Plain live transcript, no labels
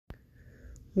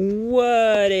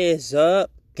What is up,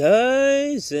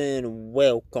 guys, and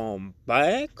welcome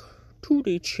back to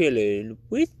the Chillin'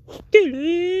 with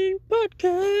Dylan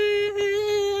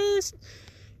podcast.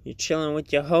 You're chilling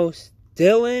with your host,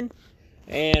 Dylan,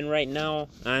 and right now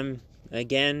I'm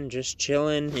again just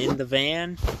chilling in the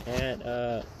van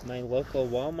at my local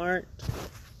Walmart.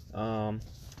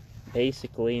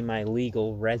 Basically my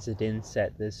legal residence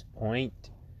at this point.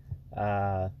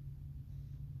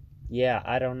 Yeah,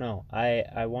 I don't know.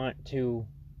 I want to.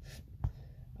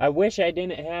 I wish I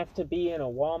didn't have to be in a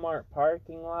Walmart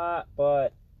parking lot,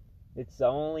 but it's the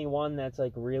only one that's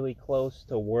like really close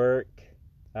to work,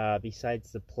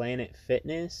 besides the Planet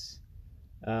Fitness.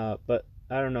 But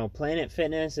I don't know. Planet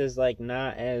Fitness is like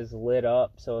not as lit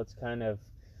up, so it's kind of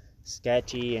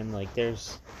sketchy, and like I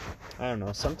don't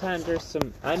know. Sometimes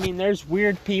there's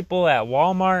weird people at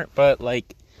Walmart, but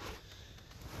like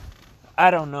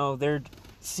I don't know. There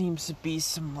seems to be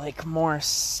some like more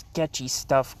sketchy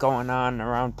stuff going on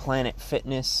around Planet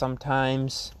Fitness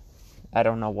sometimes. I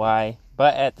don't know why,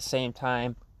 but at the same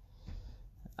time,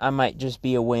 I might just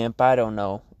be a wimp. I don't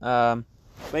know. But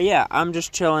yeah, I'm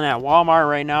just chilling at Walmart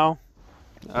right now.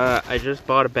 I just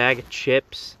bought a bag of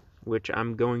chips, which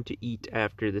I'm going to eat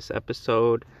after this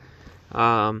episode.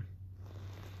 Yeah,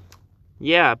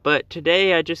 but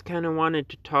today I just kind of wanted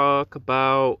to talk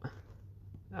about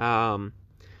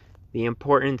the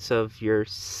importance of your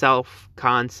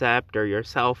self-concept or your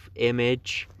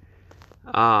self-image.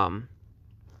 Yeah,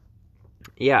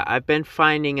 I've been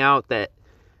finding out that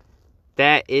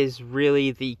is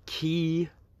really the key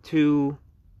to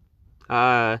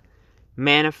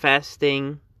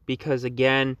manifesting, because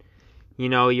again, you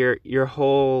know, your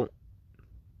whole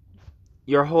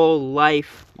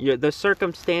life, the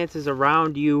circumstances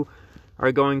around you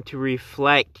are going to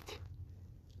reflect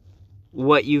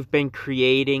what you've been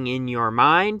creating in your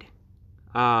mind.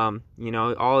 You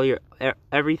know,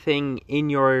 everything in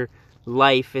your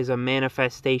life is a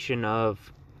manifestation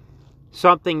of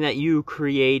something that you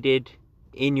created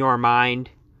in your mind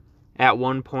at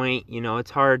one point. You know,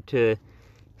 it's hard to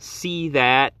see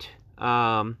that,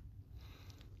 but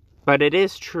it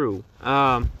is true.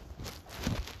 I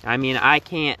mean, I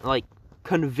can't like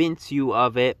convince you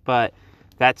of it, but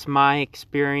that's my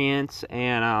experience.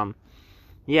 And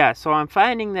yeah, so I'm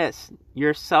finding that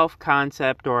your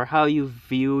self-concept, or how you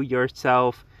view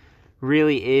yourself,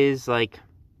 really is like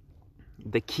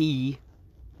the key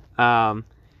to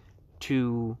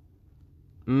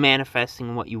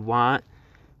manifesting what you want,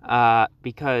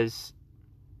 because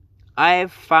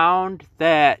I've found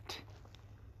that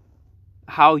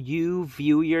how you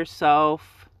view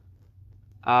yourself,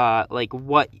 like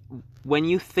when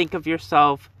you think of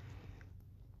yourself,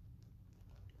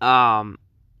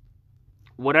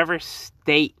 whatever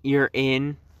state you're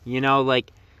in, you know,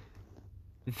 like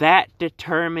that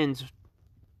determines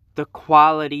the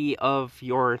quality of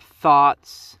your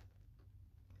thoughts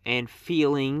and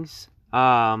feelings.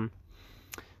 So,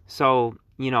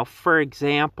 you know, for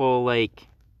example, like,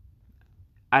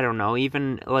 I don't know,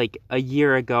 even like a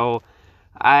year ago,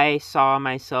 I saw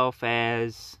myself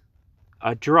as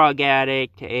a drug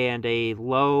addict and a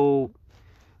low,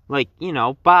 like, you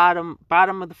know, bottom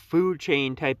of the food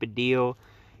chain type of deal.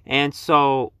 And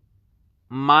so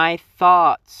my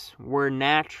thoughts were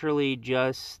naturally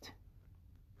just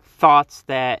thoughts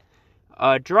that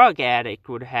a drug addict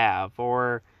would have,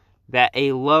 or that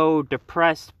a low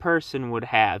depressed person would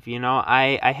have. You know,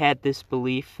 I had this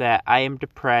belief that I am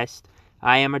depressed,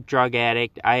 I am a drug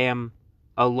addict, I am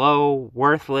a low,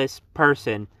 worthless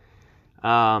person.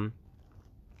 And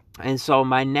so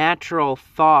my natural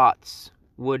thoughts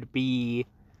would be,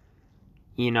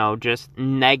 you know, just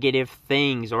negative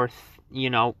things, or, you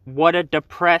know, what a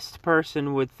depressed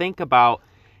person would think about.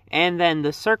 And then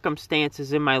the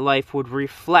circumstances in my life would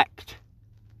reflect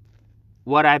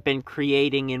what I've been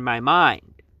creating in my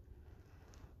mind.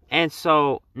 And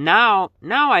so now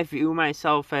I view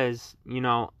myself as, you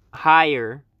know,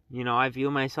 higher. You know, I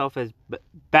view myself as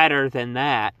better than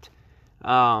that.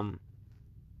 You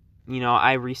know,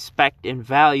 I respect and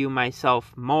value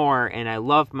myself more, and I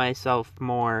love myself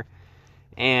more.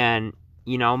 And,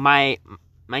 you know, my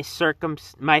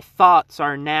thoughts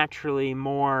are naturally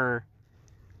more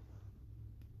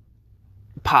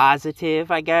positive,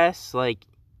 I guess. Like,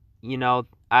 you know,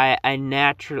 I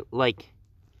naturally, like,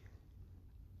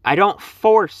 I don't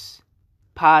force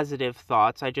positive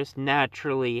thoughts, I just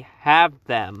naturally have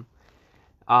them.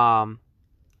 And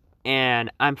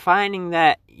I'm finding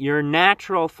that your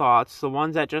natural thoughts, the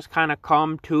ones that just kind of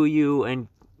come to you and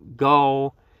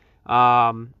go,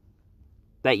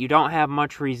 that you don't have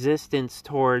much resistance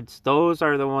towards, those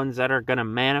are the ones that are going to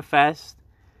manifest.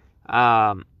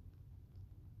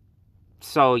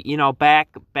 So,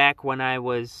 back when I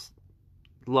was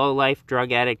low life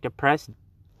drug addict, depressed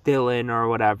Dylan or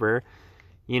whatever,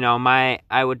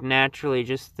 I would naturally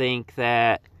just think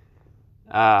that,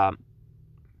 um,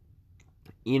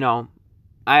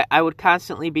 I would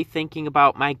constantly be thinking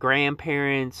about my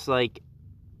grandparents, like,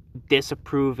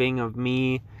 disapproving of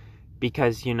me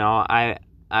because,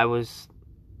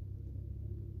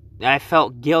 I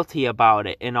felt guilty about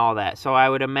it and all that. So I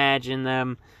would imagine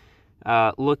them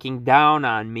looking down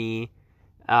on me,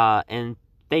 and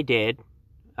they did.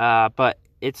 But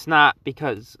it's not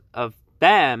because of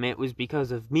them, it was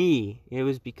because of me. It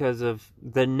was because of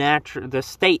the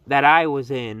state that I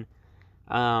was in.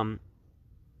 I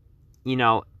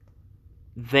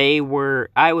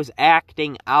was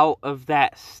acting out of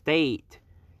that state,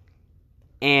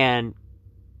 and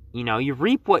you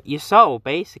reap what you sow,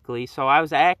 basically. So I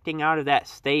was acting out of that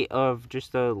state of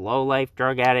just a low-life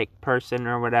drug addict person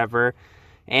or whatever,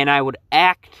 and I would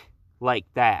act like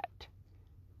that.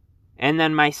 And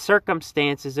then my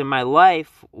circumstances in my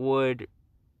life would,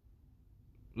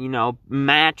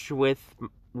 match with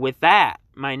that,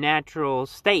 my natural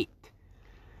state.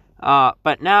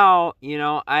 But now,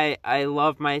 I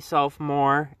love myself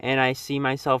more, and I see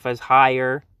myself as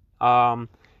higher, and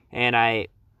I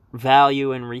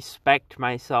value and respect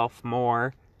myself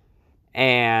more,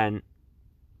 and,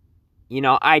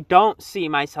 I don't see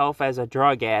myself as a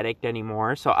drug addict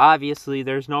anymore, so obviously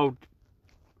there's no,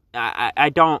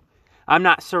 I'm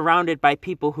not surrounded by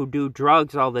people who do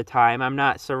drugs all the time. I'm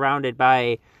not surrounded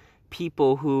by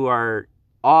people who are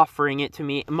offering it to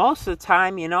me. Most of the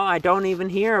time, I don't even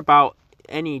hear about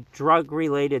any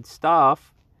drug-related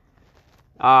stuff.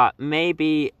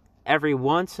 Maybe every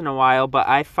once in a while, but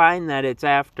I find that it's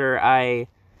after I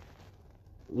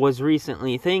was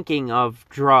recently thinking of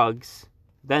drugs,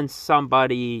 then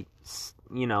somebody,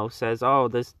 says, oh,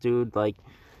 this dude, like,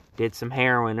 did some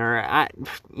heroin, or,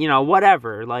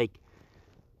 whatever, like,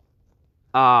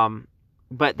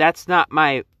 but that's not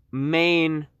my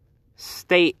main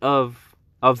state of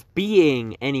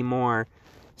being anymore.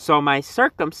 So my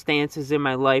circumstances in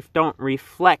my life don't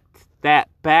reflect that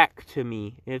back to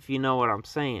me, if you know what I'm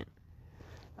saying.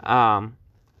 Now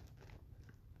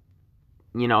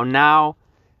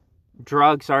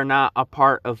drugs are not a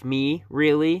part of me,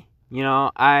 really.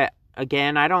 I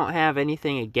don't have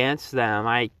anything against them.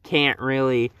 I can't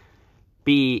really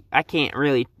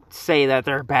say that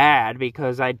they're bad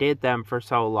because I did them for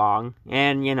so long.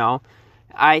 And,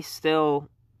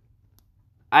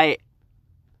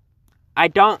 I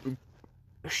don't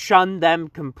shun them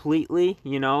completely.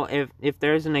 If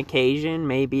there's an occasion,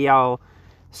 maybe I'll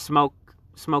smoke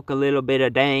a little bit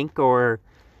of dank, or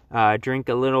drink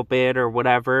a little bit or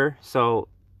whatever. So,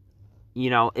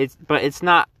 it's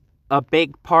not a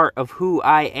big part of who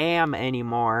I am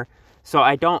anymore. So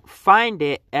I don't find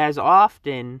it as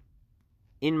often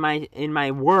in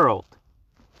my world,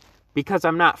 because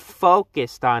I'm not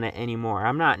focused on it anymore.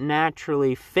 I'm not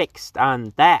naturally fixed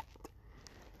on that.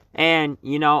 And,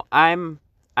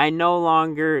 I no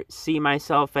longer see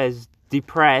myself as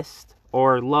depressed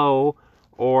or low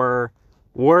or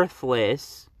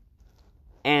worthless.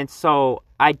 And so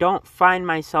I don't find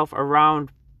myself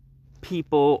around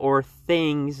people or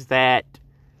things that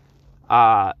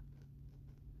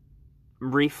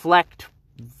reflect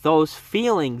those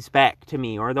feelings back to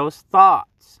me, or those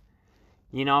thoughts.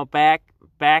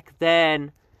 Back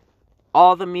then,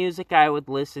 all the music I would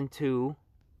listen to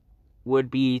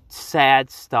would be sad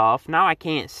stuff. Now I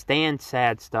can't stand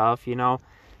sad stuff,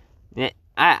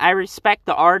 I respect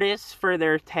the artists for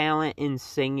their talent in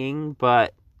singing,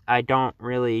 but I don't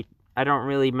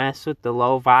really mess with the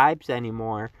low vibes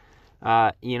anymore.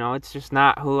 It's just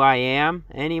not who I am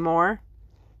anymore.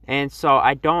 And so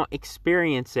I don't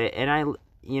experience it. And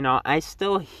I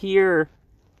still hear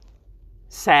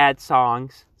sad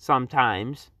songs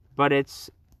sometimes, but it's,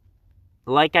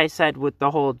 like I said with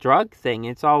the whole drug thing,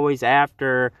 it's always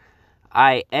after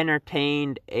I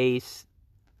entertained a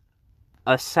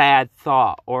sad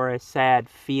thought or a sad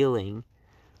feeling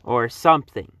or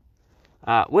something,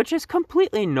 which is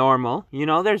completely normal.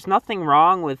 There's nothing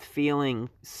wrong with feeling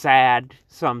sad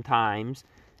sometimes,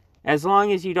 as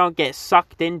long as you don't get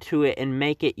sucked into it and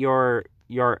make it your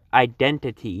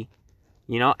identity.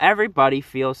 Everybody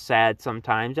feels sad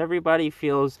sometimes. Everybody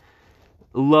feels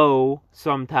low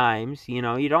sometimes. You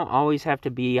don't always have to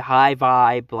be high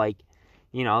vibe, like,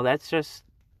 that's just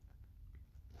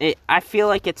it. I feel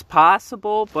like it's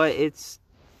possible, but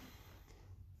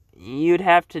you'd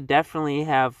have to definitely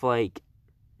have, like,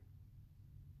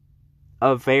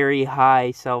 a very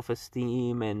high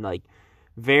self-esteem, and, like,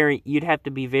 you'd have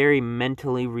to be very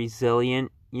mentally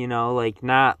resilient, like,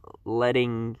 not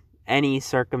letting any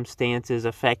circumstances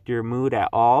affect your mood at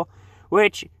all,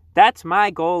 which that's my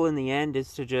goal in the end,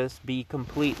 is to just be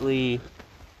completely,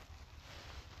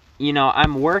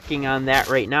 I'm working on that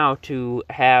right now, to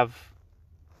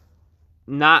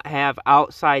not have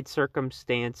outside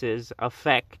circumstances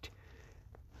affect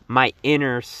my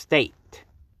inner state,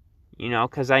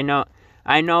 because I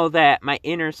know that my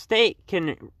inner state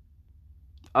can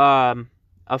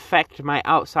affect my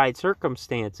outside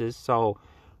circumstances, so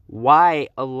why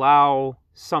allow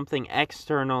something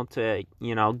external to,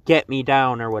 get me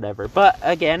down or whatever? But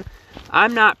again,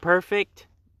 I'm not perfect.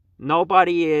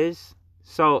 Nobody is.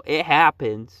 So it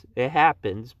happens,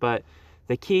 but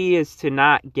the key is to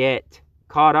not get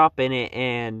caught up in it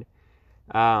and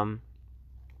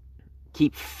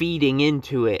keep feeding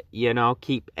into it,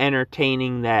 keep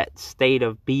entertaining that state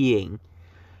of being.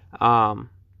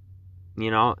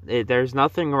 There's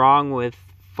nothing wrong with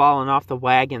falling off the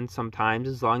wagon sometimes,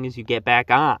 as long as you get back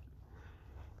on.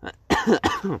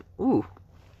 Ooh.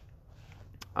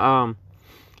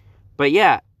 But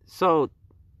yeah, so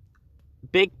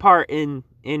big part in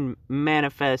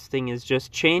manifesting is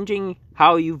just changing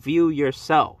how you view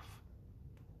yourself.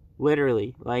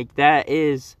 Literally, like that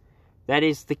is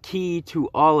the key to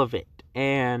all of it.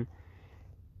 And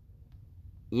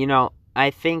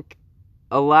I think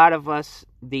a lot of us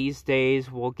these days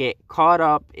will get caught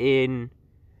up in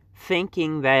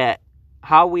thinking that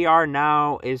how we are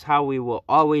now is how we will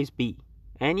always be.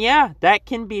 And yeah, that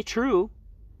can be true.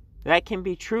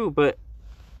 But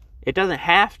it doesn't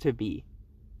have to be.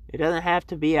 It doesn't have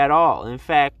to be at all. In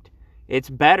fact, it's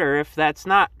better if that's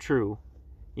not true.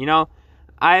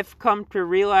 I've come to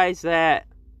realize that,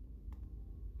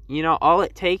 all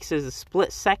it takes is a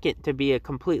split second to be a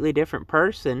completely different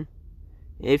person.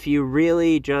 If you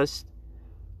really just,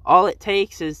 all it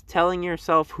takes is telling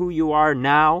yourself who you are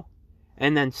now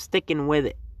and then sticking with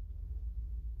it.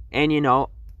 And,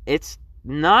 it's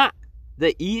not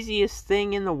the easiest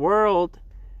thing in the world,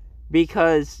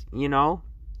 because,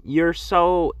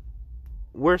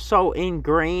 we're so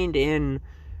ingrained in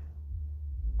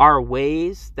our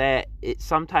ways that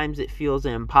sometimes it feels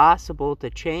impossible to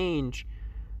change,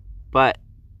 but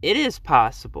it is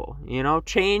possible.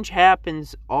 Change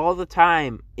happens all the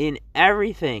time in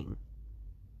everything.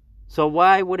 So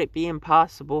why would it be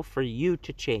impossible for you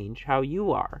to change how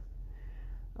you are?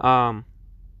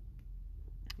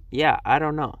 Yeah, I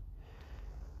don't know.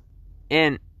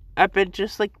 And I've been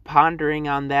just pondering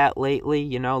on that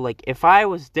lately, if I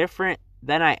was different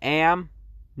than I am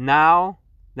now,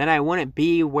 then I wouldn't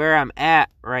be where I'm at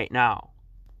right now.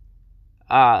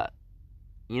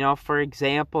 For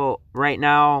example, right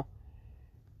now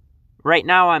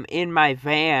I'm in my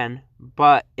van,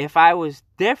 but if I was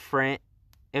different,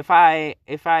 if I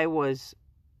was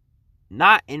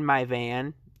not in my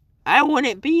van, I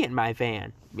wouldn't be in my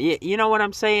van. You know what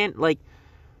I'm saying?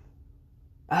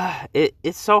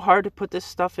 It's so hard to put this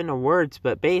stuff into words,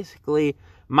 but basically,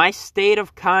 my state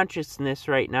of consciousness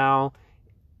right now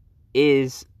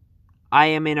is I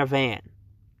am in a van.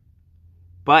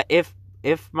 But if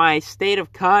my state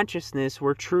of consciousness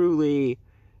were truly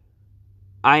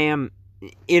I am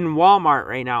in Walmart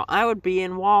right now, I would be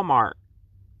in Walmart.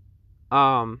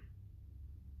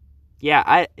 Yeah,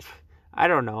 I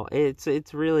don't know.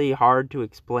 It's really hard to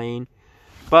explain.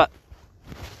 But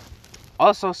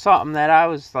also something that I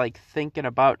was thinking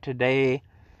about today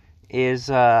is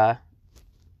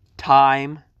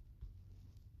time.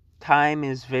 Time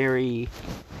is very,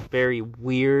 very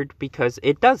weird because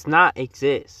it does not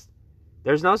exist.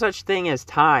 There's no such thing as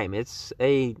time. It's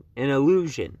an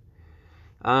illusion.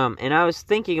 And I was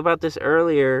thinking about this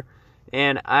earlier,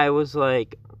 and I was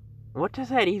like, what does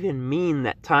that even mean,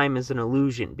 that time is an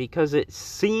illusion? Because it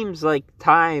seems like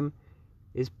time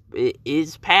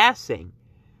is passing.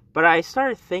 But I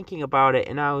started thinking about it,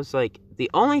 and I was like, the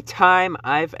only time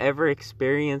I've ever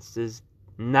experienced is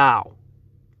now.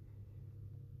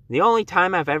 The only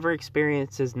time I've ever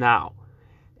experienced is now.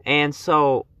 And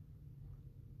so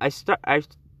I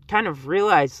kind of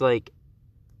realized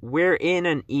we're in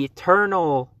an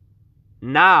eternal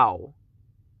now.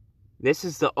 This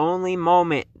is the only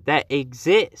moment that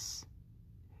exists.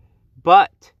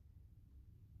 But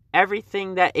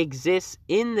everything that exists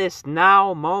in this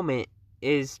now moment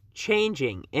is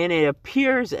changing, and it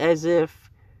appears as if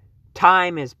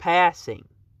time is passing,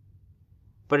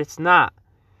 but it's not.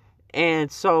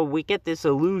 And so we get this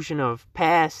illusion of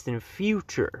past and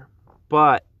future,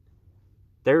 but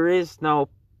there is no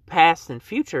past and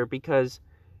future, because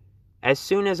as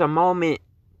soon as a moment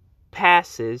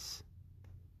passes,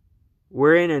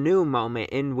 we're in a new moment,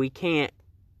 and we can't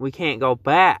go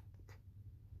back.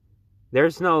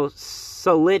 There's no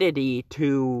solidity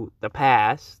to the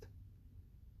past.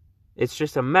 It's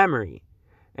just a memory.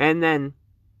 And then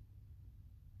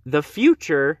the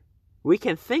future, we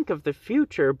can think of the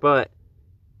future, but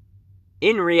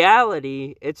in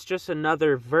reality, it's just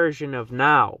another version of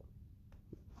now.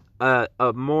 A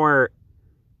more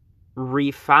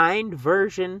refined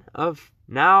version of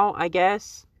now, I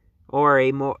guess. Or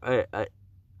a more...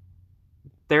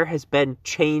 there has been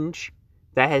change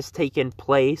that has taken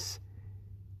place,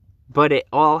 but it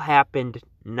all happened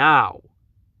now.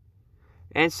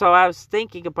 And so I was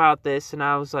thinking about this, and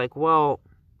I was like, well,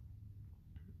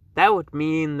 that would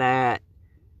mean that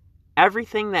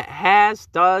everything that has,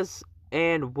 does,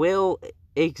 and will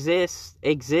exist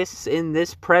exists in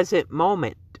this present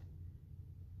moment.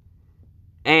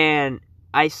 And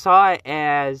I saw it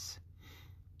as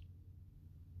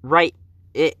right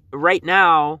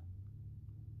now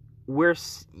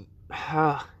it's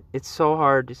so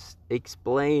hard to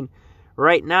explain.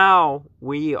 Right now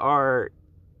we are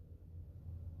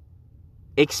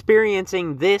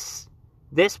experiencing this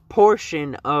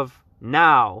portion of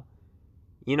now.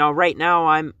 You know, right now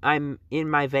I'm in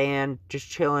my van just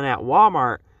chilling at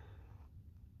Walmart.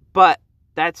 But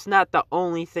that's not the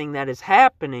only thing that is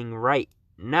happening right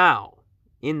now,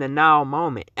 in the now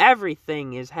moment.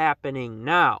 Everything is happening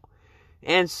now.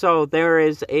 And so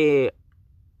there's a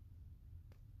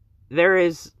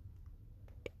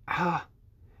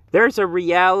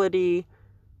reality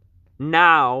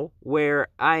now where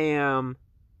I am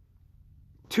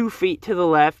 2 feet to the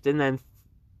left, and then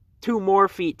 2 more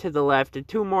feet to the left, and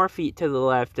 2 more feet to the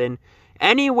left, and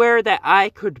anywhere that I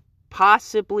could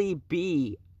possibly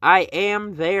be, I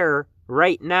am there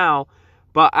right now,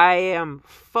 but I am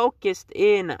focused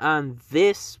in on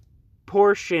this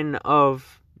portion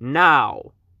of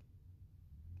now,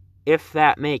 if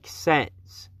that makes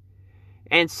sense.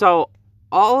 And so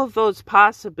all of those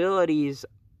possibilities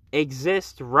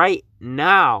exist right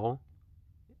now.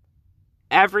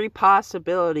 Every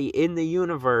possibility in the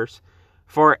universe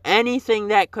for anything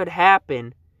that could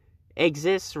happen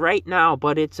exists right now,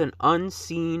 but it's an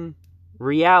unseen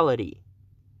reality.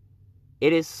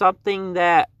 It is something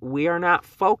that we are not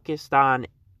focused on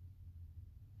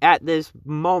at this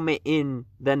moment in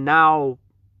the now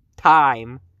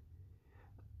time.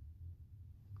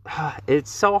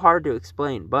 It's so hard to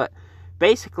explain, but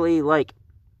basically, like,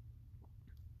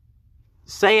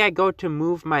 say I go to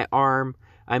move my arm,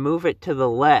 I move it to the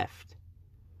left.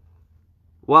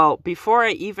 Well, before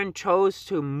I even chose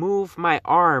to move my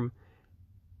arm,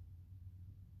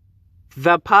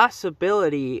 the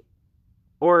possibility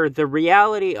or the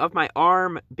reality of my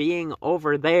arm being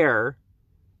over there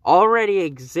already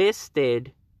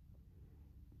existed,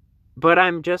 but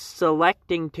I'm just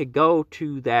selecting to go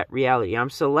to that reality. I'm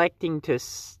selecting to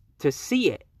see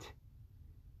it.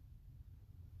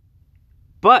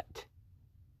 But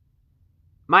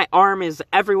my arm is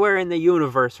everywhere in the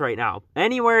universe right now.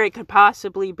 Anywhere it could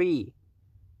possibly be.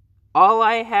 All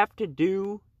I have to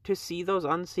do to see those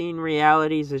unseen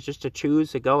realities is just to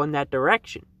choose to go in that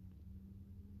direction.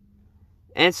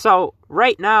 And so,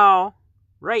 right now,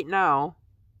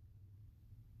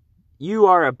 you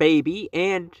are a baby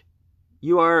and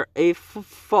you are a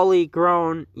fully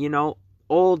grown,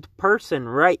 old person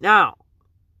right now.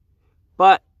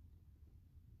 But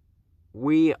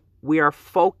we are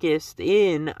focused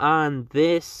in on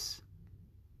this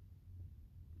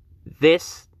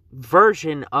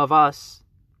version of us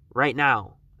right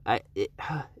now.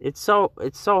 It's so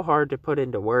hard to put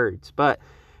into words, but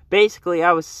basically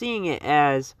I was seeing it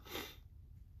as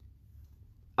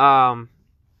as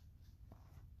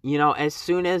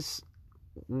soon as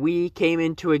we came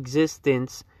into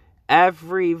existence,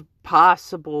 every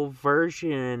possible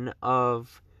version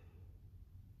of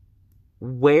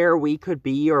where we could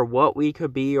be or what we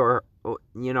could be or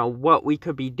what we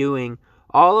could be doing,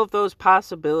 all of those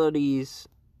possibilities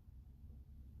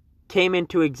came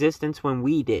into existence when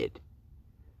we did.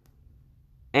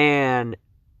 And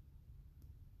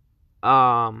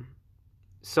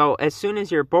so as soon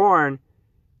as you're born,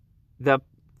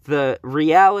 the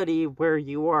reality where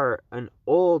you are an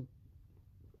old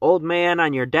man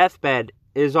on your deathbed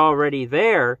is already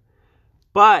there,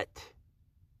 but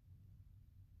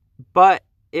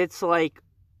it's like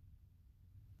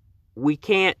we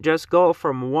can't just go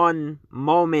from one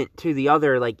moment to the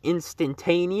other like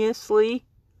instantaneously.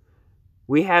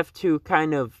 We have to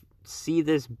kind of see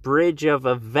this bridge of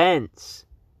events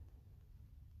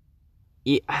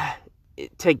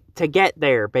to get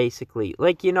there, basically.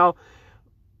 Like,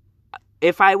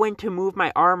 if I went to move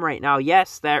my arm right now,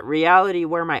 yes, that reality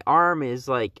where my arm is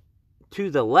like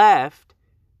to the left,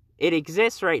 it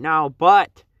exists right now,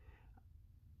 but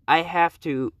I have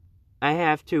to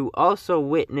also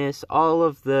witness all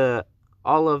of the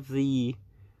the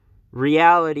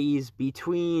realities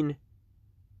between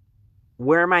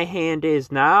where my hand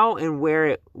is now and where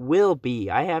it will be.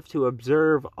 I have to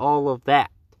observe all of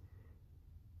that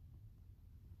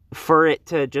for it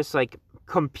to just like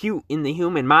compute in the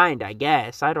human mind, I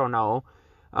guess. I don't know.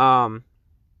 I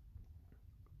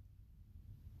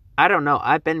don't know.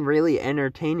 I've been really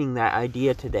entertaining that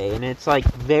idea today, and it's like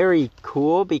very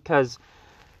cool because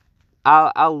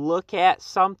I'll look at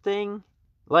something.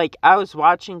 Like, I was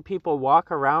watching people walk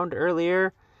around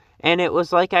earlier, and it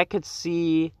was like I could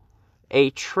see a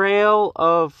trail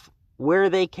of where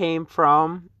they came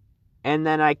from, and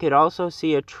then I could also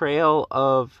see a trail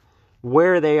of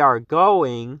where they are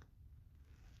going,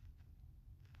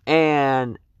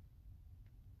 and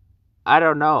I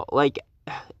don't know, like,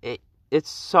 it's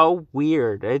so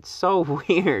weird. It's so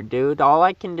weird, dude. All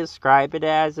I can describe it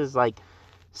as is like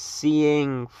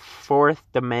seeing fourth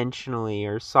dimensionally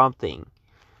or something.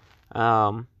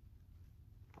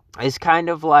 It's kind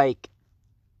of like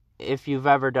if you've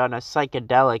ever done a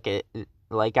psychedelic,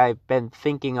 like I've been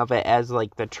thinking of it as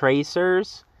like the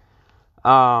tracers,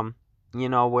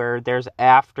 where there's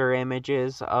after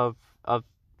images of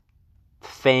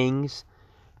things,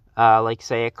 like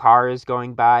say a car is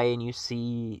going by and you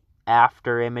see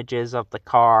after images of the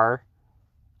car.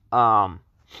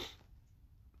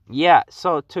 Yeah,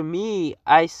 so to me,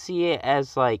 I see it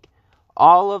as like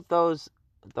all of those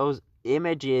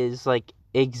images like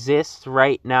exist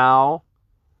right now,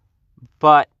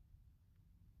 but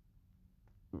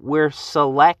we're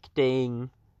selecting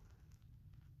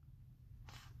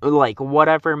like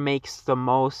whatever makes the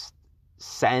most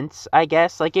sense, I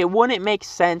guess. Like, it wouldn't make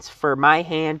sense for my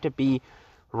hand to be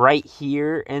right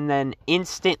here and then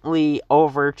instantly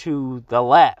over to the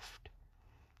left.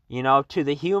 To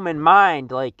the human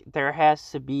mind, like, there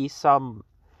has to be some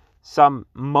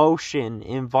motion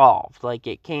involved. Like,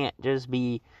 it can't just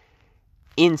be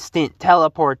instant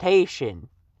teleportation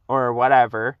or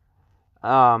whatever.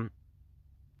 But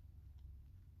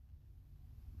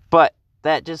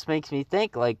that just makes me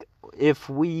think, like, if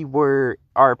we were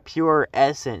our pure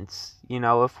essence,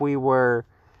 if we were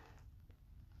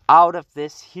out of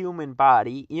this human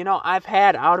body, I've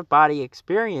had out-of-body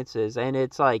experiences, and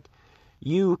it's like,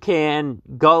 you can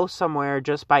go somewhere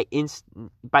just by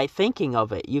thinking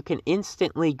of it. You can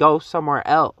instantly go somewhere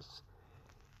else.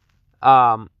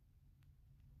 And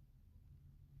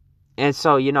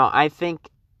so, I think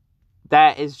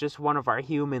that is just one of our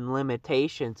human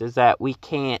limitations, is that we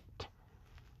can't,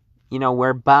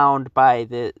 we're bound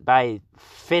by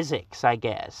physics, I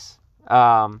guess.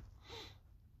 There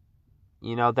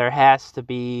has to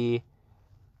be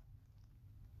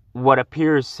what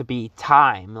appears to be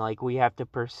time. Like, we have to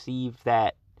perceive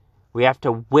that, we have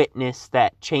to witness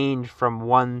that change from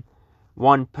one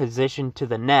position to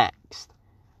the next.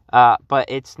 But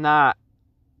it's not,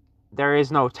 there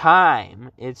is no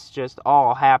time. It's just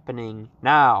all happening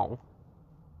now,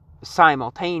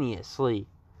 simultaneously.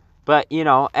 But,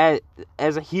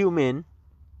 as a human,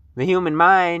 the human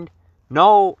mind,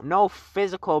 no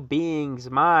physical being's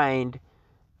mind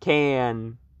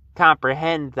can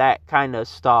comprehend that kind of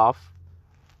stuff.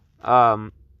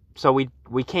 So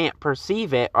we can't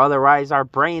perceive it, otherwise our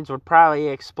brains would probably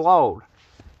explode.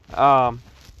 But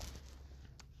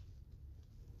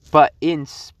in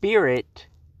spirit,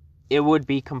 it would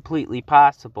be completely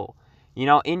possible.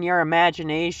 In your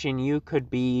imagination, you could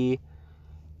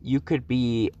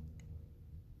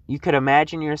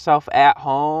imagine yourself at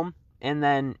home, and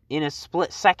then in a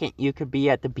split second, you could be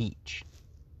at the beach.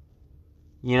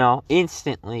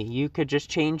 Instantly. You could just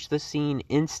change the scene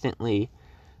instantly.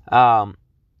 And,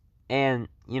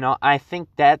 I think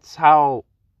that's how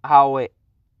it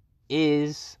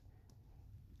is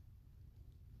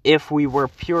if we were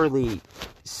purely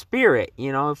spirit,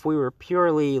 if we were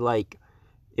purely, like,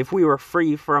 if we were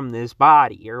free from this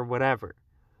body or whatever.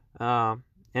 And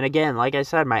again, like I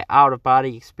said, my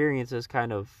out-of-body experiences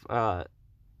kind of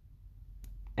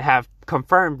have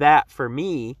confirmed that for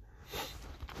me.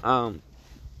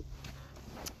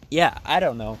 Yeah, I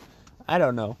don't know.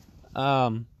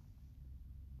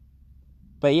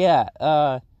 But yeah,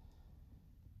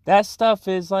 that stuff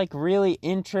is like really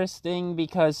interesting,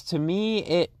 because to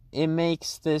me it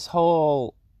makes this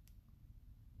whole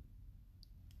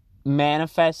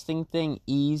manifesting thing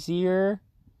easier,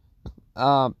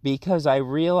 because I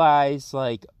realize,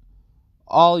 like,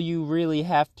 all you really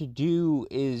have to do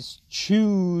is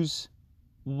choose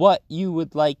what you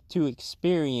would like to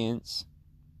experience,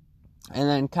 and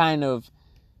then kind of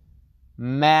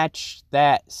match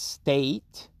that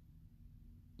state,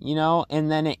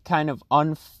 and then it kind of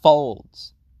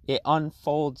unfolds. It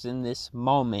unfolds in this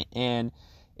moment, and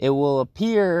it will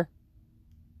appear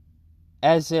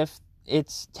as if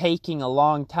it's taking a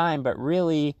long time, but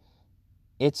really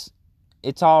it's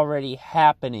already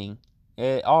happening.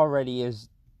 It already is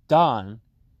done.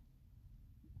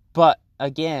 But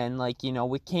again, like,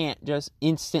 we can't just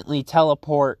instantly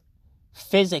teleport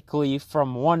physically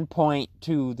from one point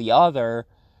to the other.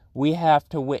 We have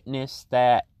to witness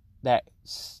that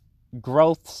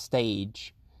growth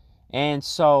stage. And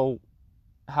so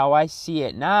how I see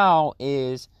it now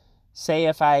is, say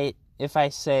if I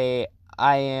say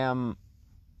I am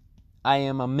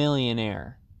a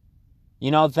millionaire,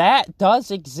 that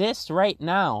does exist right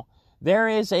now. There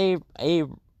is a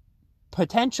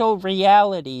potential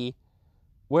reality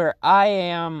where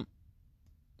I'm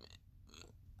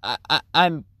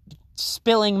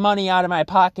spilling money out of my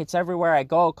pockets everywhere I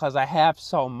go because I have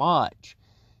so much.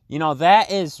 That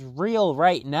is real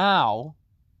right now.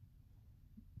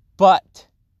 But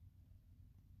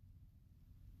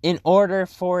in order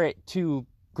for it to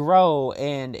grow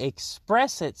and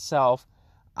express itself,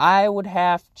 I would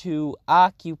have to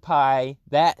occupy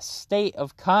that state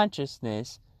of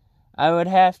consciousness. I would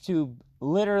have to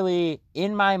literally,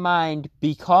 in my mind,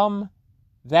 become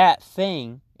that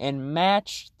thing and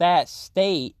match that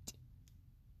state.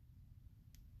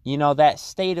 That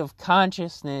state of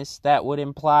consciousness that would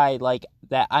imply, like,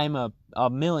 that I'm a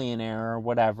millionaire or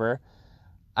whatever.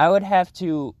 I would have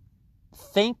to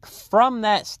think from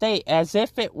that state as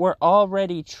if it were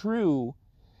already true,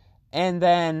 and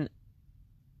then,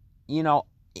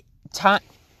 time,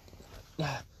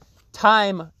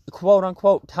 quote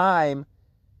unquote time,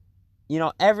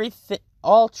 everything,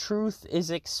 all truth is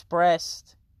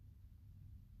expressed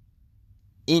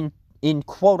in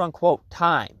quote unquote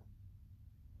time.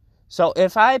 So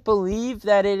if I believe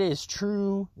that it is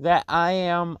true that I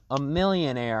am a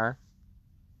millionaire,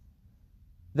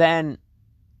 then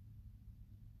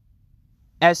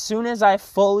as soon as I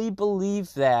fully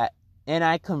believe that and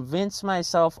I convince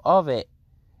myself of it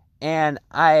and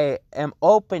I am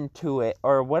open to it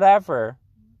or whatever,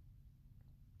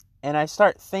 and I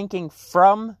start thinking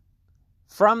from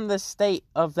the state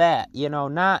of that,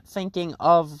 not thinking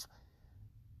of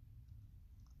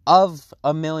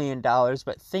 $1 million,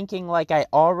 but thinking like I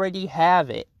already have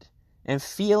it and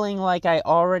feeling like I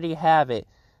already have it,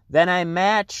 then I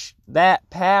match that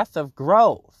path of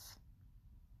growth.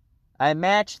 I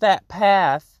match that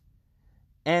path,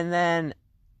 and then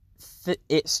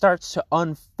it starts to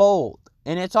unfold.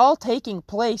 And it's all taking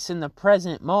place in the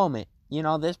present moment.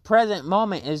 This present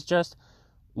moment is just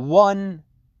one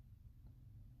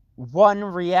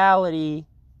reality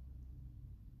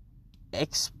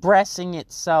expressing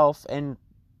itself, and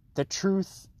the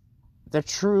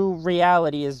true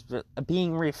reality is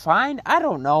being refined. I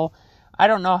don't know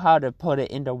how to put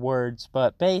it into words,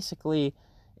 but basically,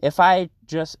 if I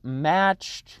just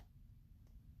matched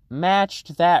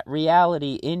that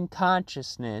reality in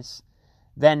consciousness,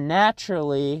 then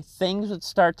naturally things would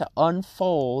start to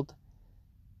unfold,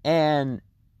 and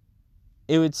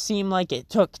it would seem like it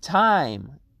took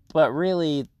time, but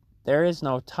really there is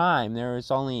no time. There is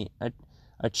only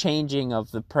a changing of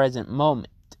the present moment.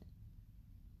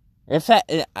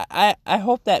 I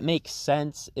hope that makes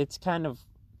sense. It's kind of,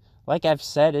 like I've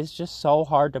said, it's just so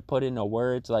hard to put into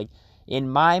words. Like, in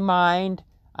my mind,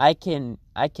 I can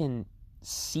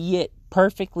see it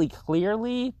perfectly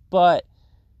clearly, but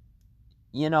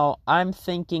I'm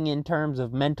thinking in terms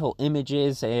of mental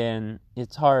images, and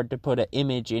it's hard to put an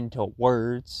image into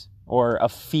words or a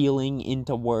feeling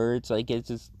into words. Like,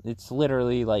 it's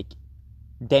literally like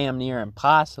damn near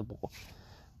impossible.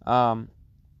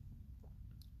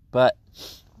 But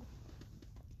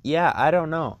yeah, I don't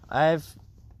know.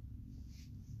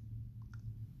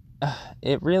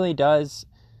 It really does.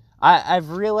 I've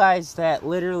realized that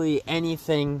literally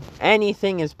anything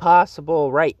is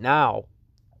possible right now.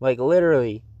 Like,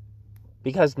 literally.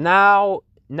 Because now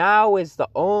is the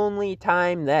only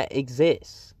time that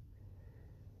exists.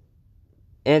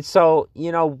 And so,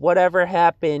 whatever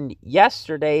happened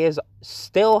yesterday is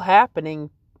still happening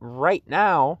right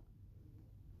now.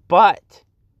 But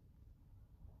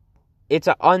it's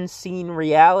an unseen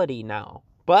reality now.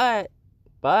 But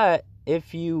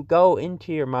if you go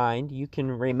into your mind, you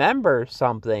can remember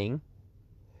something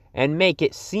and make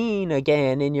it seen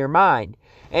again in your mind.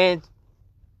 And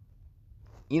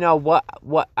what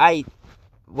I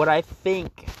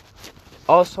think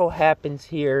also happens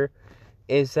here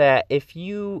is that if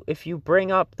you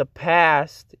bring up the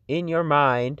past in your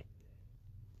mind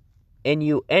and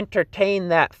you entertain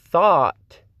that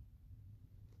thought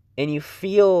and you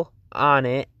feel on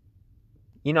it,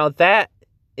 that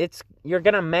you're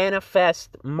going to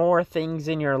manifest more things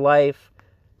in your life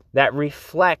that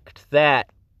reflect that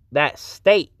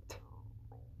state,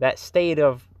 that state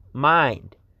of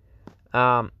mind.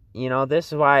 This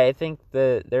is why I think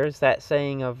there's that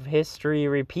saying of history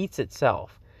repeats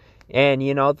itself. And,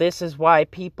 this is why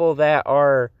people that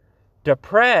are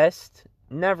depressed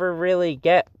never really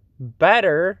get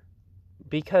better,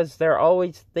 because they're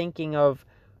always thinking of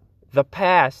the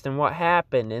past and what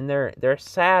happened, and they're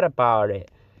sad about it.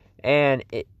 And,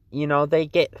 they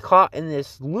get caught in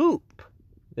this loop.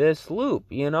 They're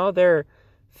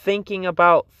thinking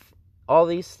about all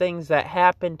these things that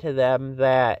happened to them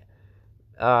that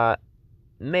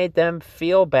made them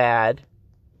feel bad,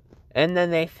 and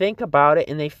then they think about it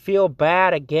and they feel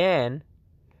bad again,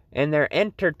 and they're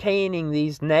entertaining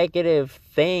these negative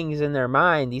things in their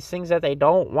mind, these things that they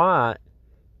don't want,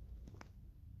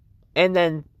 and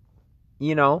then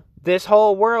this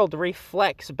whole world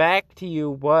reflects back to you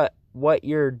what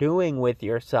you're doing with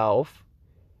yourself.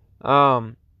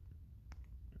 And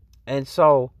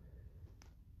so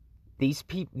these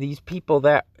people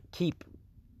that keep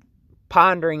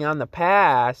pondering on the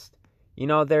past,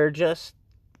 they're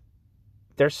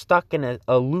stuck in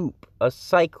a loop, a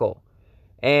cycle.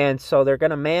 And so they're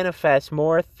going to manifest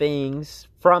more things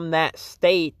from that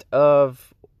state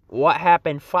of what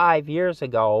happened 5 years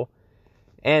ago.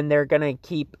 And they're going to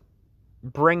keep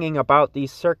bringing about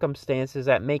these circumstances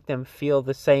that make them feel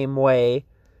the same way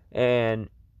and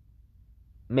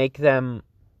make them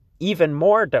even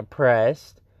more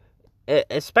depressed,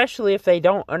 especially if they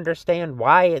don't understand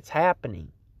why it's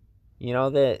happening.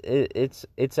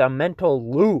 It's a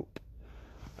mental loop.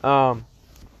 But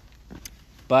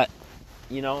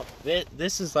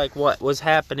this is like what was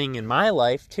happening in my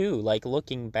life too. Like,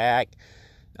 looking back,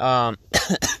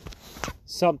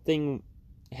 something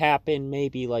happened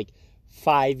maybe like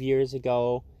 5 years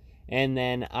ago, and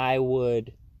then I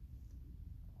would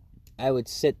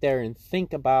sit there and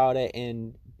think about it,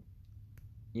 and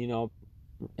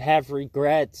have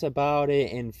regrets about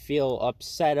it, and feel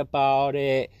upset about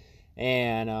it,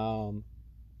 and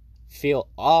feel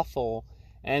awful.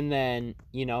 And then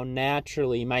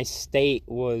naturally my state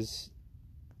was,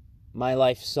 my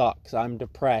life sucks, I'm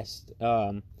depressed,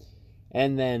 and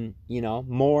then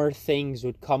more things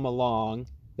would come along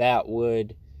that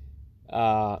would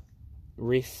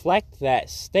reflect that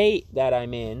state that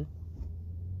I'm in.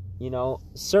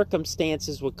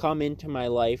 Circumstances would come into my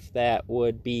life that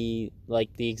would be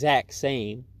like the exact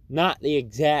same. Not the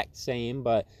exact same,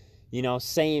 but,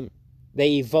 same.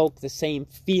 They evoke the same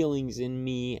feelings in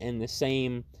me and the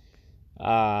same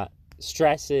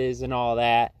stresses and all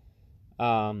that.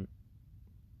 Though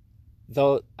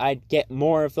I'd get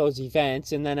more of those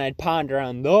events, and then I'd ponder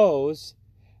on those,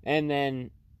 and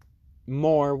then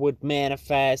more would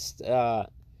manifest.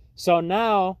 So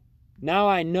now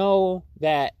I know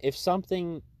that if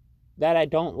something that I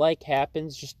don't like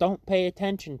happens, just don't pay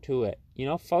attention to it.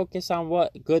 Focus on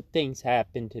what good things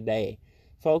happened today.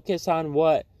 Focus on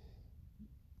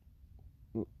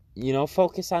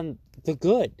focus on the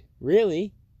good,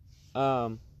 really.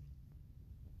 And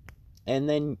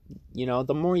then,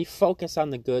 the more you focus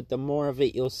on the good, the more of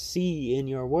it you'll see in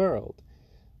your world.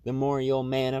 The more you'll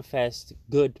manifest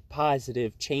good,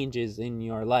 positive changes in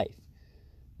your life.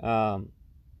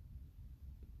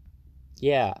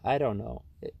 Yeah, I don't know.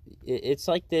 It's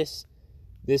like this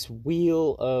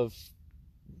wheel of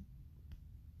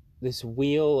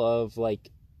like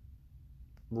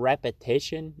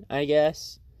repetition, I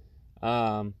guess.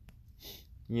 Like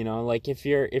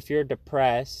if you're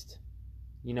depressed,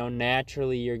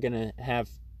 naturally you're gonna have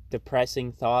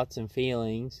depressing thoughts and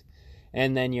feelings,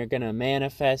 and then you're gonna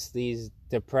manifest these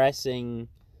depressing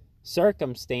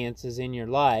circumstances in your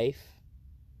life,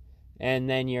 and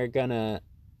then you're gonna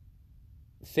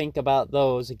think about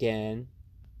those again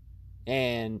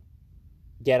and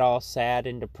get all sad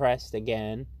and depressed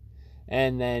again,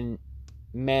 and then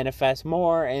manifest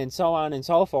more, and so on and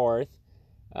so forth.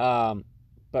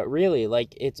 But really,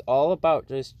 like, it's all about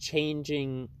just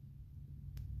changing,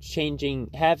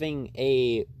 having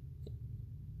a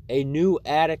new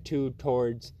attitude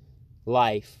towards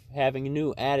life, having a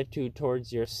new attitude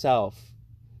towards yourself.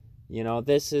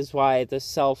 This is why the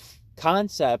self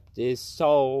concept is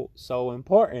so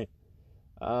important.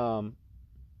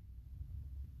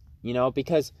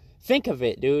 Because think of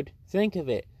it, dude. Think of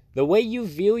it. The way you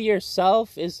view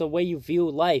yourself is the way you view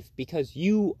life, because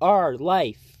you are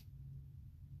life.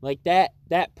 Like that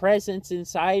presence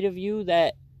inside of you,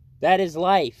 that is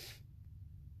life.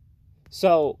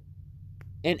 So,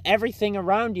 and everything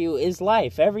around you is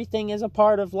life. Everything is a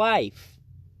part of life.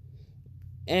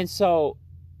 And so,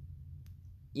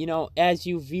 as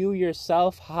you view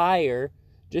yourself higher,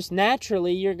 just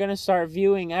naturally you're going to start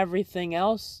viewing everything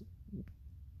else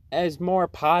as more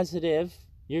positive.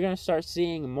 You're going to start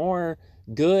seeing more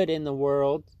good in the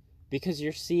world because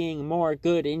you're seeing more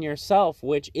good in yourself,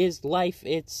 which is life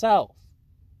itself.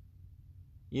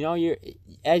 You know,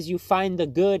 as you find the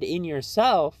good in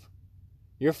yourself,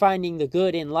 you're finding the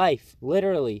good in life,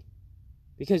 literally,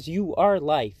 because you are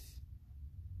life.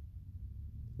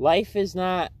 Life is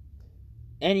not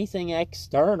anything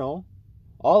external.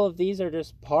 All of these are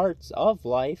just parts of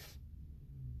life.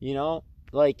 You know,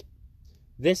 like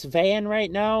this van right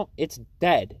now, it's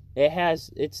dead. It has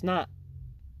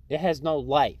no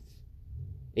life.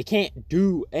 It can't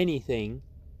do anything.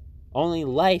 Only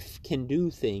life can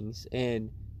do things, and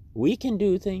we can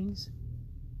do things.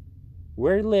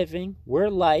 We're living, we're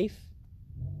life.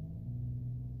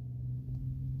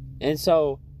 And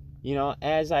so, you know,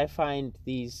 as I find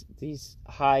these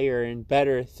higher and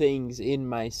better things in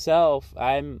myself,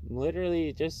 I'm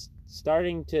literally just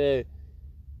starting to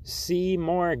see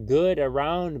more good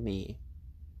around me.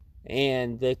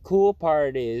 And the cool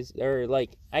part is, or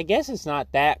like, I guess it's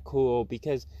not that cool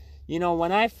because, you know,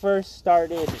 when I first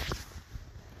started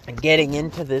getting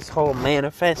into this whole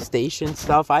manifestation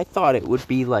stuff, I thought it would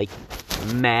be like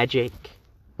magic.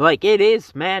 Like, it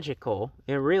is magical.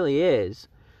 It really is.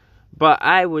 But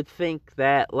I would think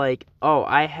that, like, oh,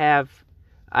 I have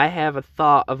a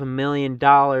thought of $1 million,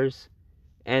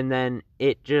 and then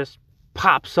it just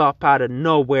pops up out of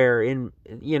nowhere, and,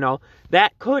 you know,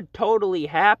 that could totally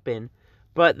happen.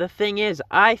 But the thing is,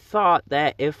 I thought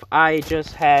that if I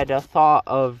just had a thought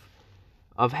of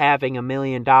having $1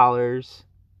 million,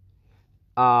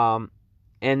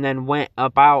 and then went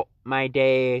about my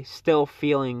day still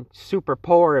feeling super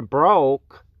poor and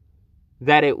broke,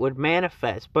 that it would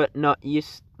manifest. But no,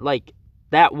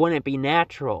 that wouldn't be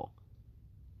natural.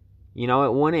 You know,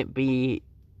 it wouldn't be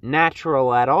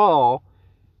natural at all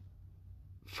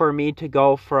for me to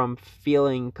go from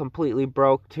feeling completely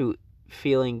broke to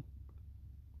feeling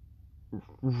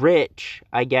rich,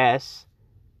 I guess,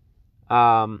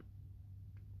 in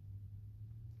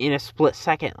a split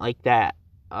second like that.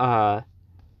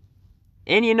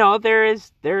 And you know, there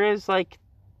is like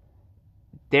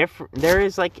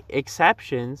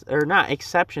exceptions, or not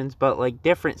exceptions, but like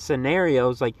different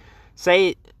scenarios. Like,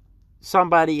 say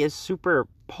somebody is super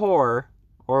poor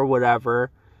or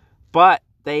whatever, but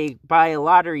they buy a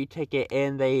lottery ticket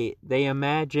and they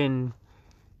imagine,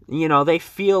 you know, they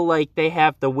feel like they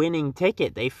have the winning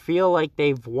ticket. They feel like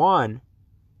they've won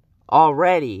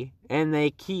already, and they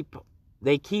keep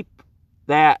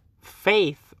that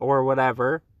faith or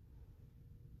whatever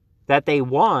that they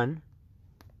won.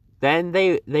 Then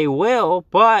they will,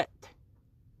 but,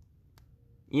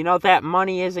 you know, that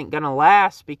money isn't going to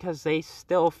last because they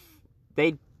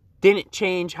didn't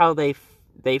change how they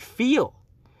feel.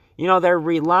 You know, they're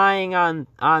relying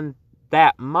on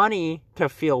that money to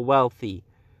feel wealthy.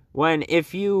 When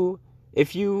if you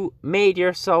made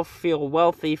yourself feel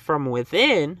wealthy from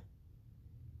within,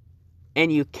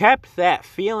 and you kept that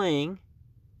feeling,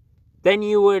 then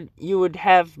you would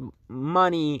have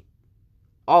money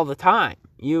all the time.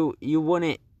 You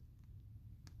wouldn't,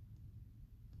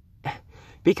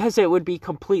 because it would be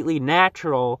completely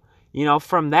natural, you know,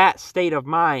 from that state of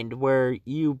mind where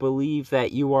you believe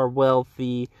that you are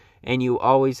wealthy and you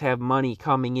always have money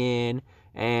coming in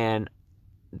and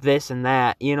this and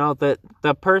that. You know, the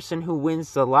person who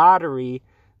wins the lottery,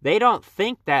 they don't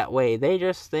think that way. They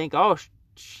just think, oh,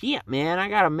 shit, man, I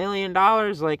got $1 million.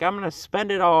 Like, I'm going to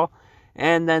spend it all.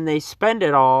 And then they spend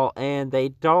it all, and they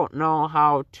don't know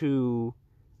how to,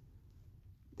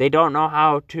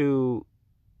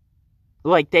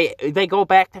 like, they go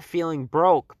back to feeling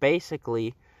broke,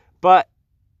 basically. But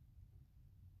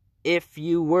if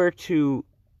you were to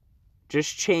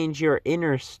just change your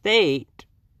inner state,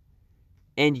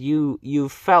 and you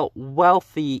felt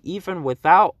wealthy even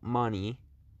without money,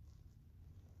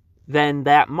 then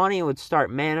that money would start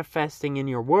manifesting in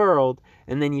your world,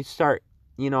 and then you start,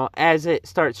 you know, as it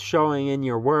starts showing in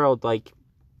your world, like,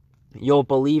 you'll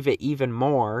believe it even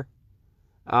more.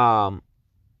 And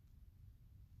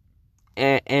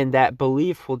that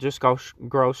belief will just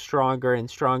grow stronger and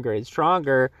stronger and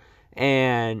stronger.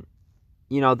 And,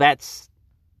 you know,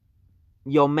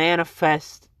 you'll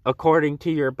manifest according to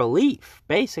your belief,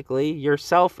 basically, your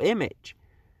self-image.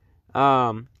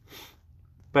 But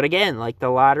again, like the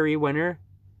lottery winner,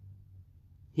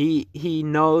 he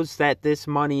knows that this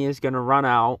money is going to run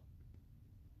out,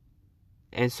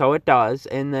 and so it does,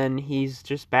 and then he's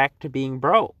just back to being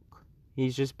broke.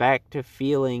 He's just back to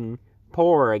feeling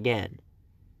poor again,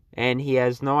 and he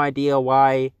has no idea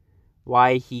why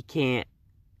he can't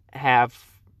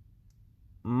have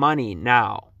money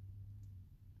now,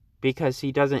 because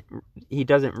he doesn't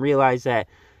realize that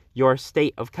your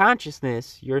state of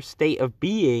consciousness, your state of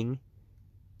being,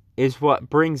 is what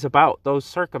brings about those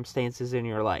circumstances in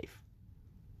your life.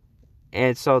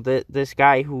 And so this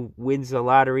guy who wins the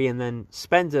lottery and then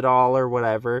spends it all or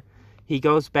whatever, he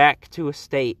goes back to a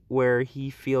state where he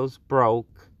feels broke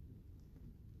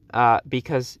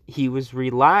because he was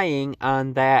relying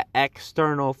on that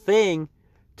external thing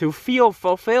to feel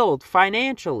fulfilled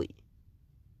financially.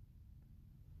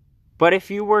 But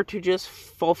if you were to just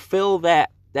fulfill that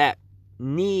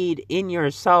need in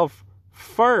yourself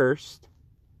first,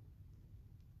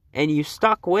 and you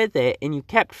stuck with it, and you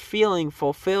kept feeling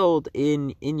fulfilled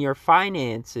in your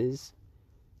finances,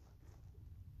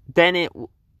 then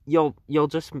you'll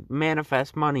just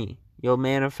manifest money. You'll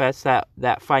manifest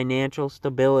that financial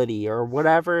stability or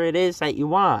whatever it is that you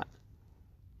want.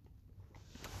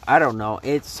 I don't know.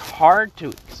 It's hard to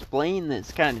explain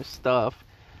this kind of stuff,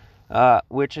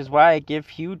 which is why I give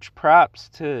huge props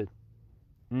to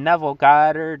Neville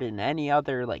Goddard and any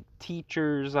other like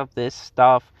teachers of this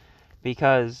stuff,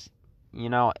 because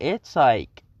it's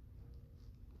like,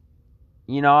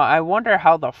 I wonder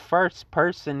how the first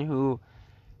person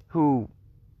who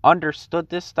understood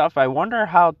this stuff, I wonder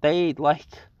how they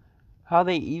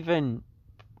even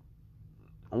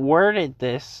worded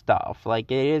this stuff.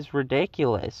 Like, it is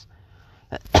ridiculous.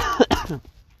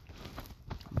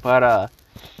 But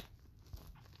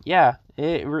yeah,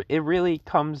 it really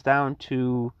comes down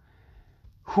to,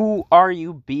 who are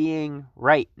you being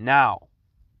right now?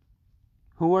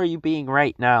 Who are you being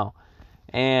right now?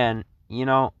 And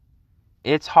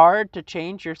it's hard to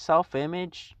change your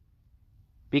self-image,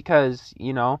 because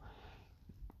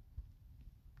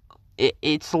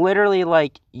it's literally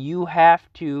like you have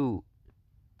to,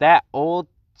 that old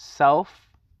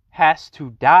self has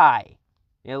to die.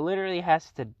 It literally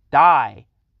has to die.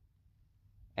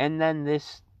 And then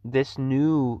this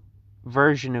new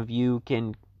version of you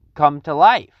can come to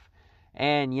life.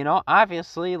 And,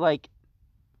 obviously, like,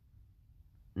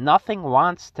 nothing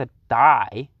wants to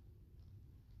die.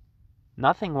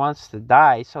 Nothing wants to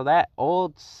die. So that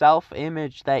old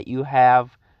self-image that you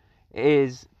have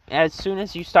is, as soon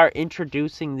as you start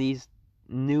introducing these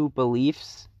new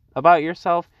beliefs about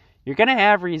yourself, you're going to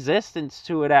have resistance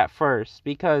to it at first,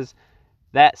 because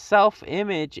that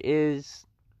self-image is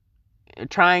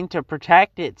trying to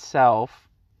protect itself,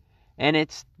 and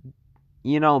it's,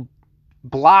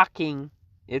 blocking,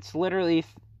 it's literally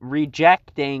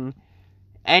rejecting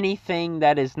anything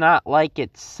that is not like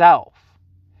itself.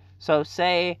 So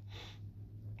say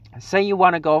you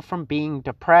want to go from being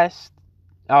depressed,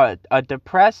 a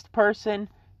depressed person,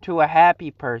 to a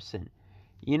happy person.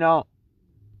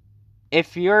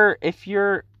 If you're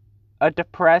a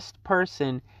depressed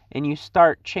person and you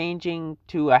start changing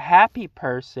to a happy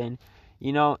person,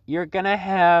 you're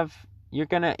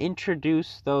gonna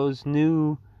introduce those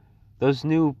new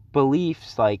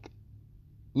beliefs. Like,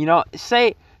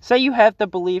 say you have the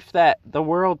belief that the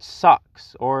world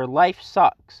sucks or life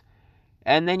sucks,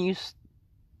 and then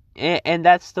and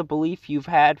that's the belief you've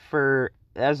had for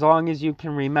as long as you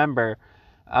can remember,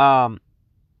 and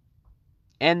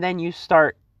then you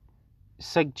start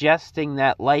suggesting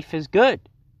that life is good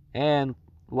and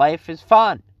life is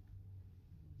fun.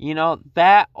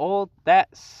 That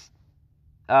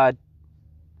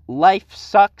life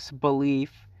sucks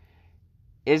belief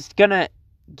is gonna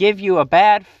give you a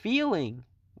bad feeling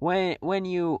when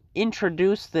you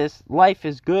introduce this life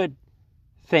is good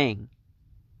thing.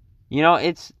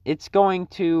 It's going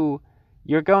to,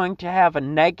 you're going to have a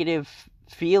negative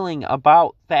feeling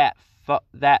about that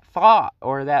thought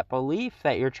or that belief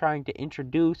that you're trying to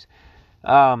introduce,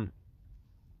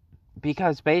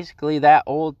 because basically that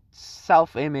old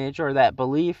self-image or that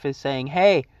belief is saying,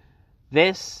 hey,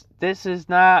 this is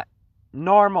not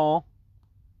normal.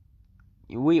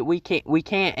 We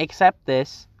can't accept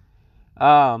this.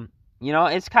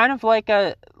 It's kind of like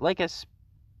a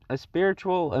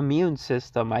spiritual immune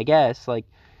system, I guess. Like,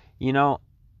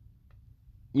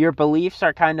 your beliefs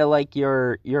are kind of like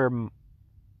your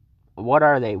what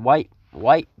are they? White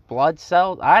blood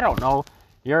cells? I don't know.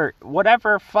 Your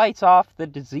whatever fights off the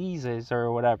diseases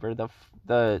or whatever,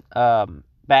 the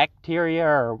bacteria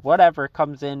or whatever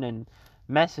comes in and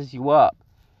messes you up.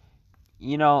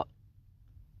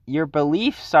 Your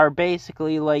beliefs are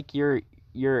basically like your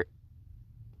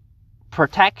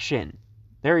protection.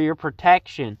 They're your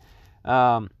protection.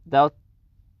 They'll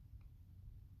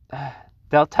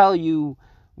tell you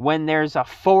when there's a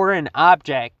foreign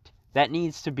object that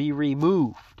needs to be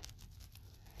removed.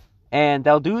 And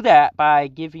they'll do that by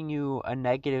giving you a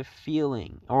negative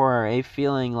feeling, or a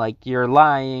feeling like you're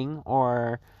lying,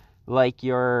 or like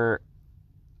you're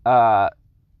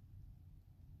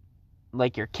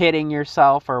like you're kidding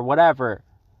yourself or whatever.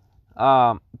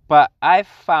 But I've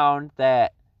found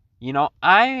that,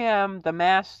 I am the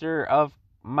master of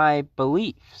my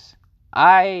beliefs.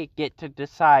 I get to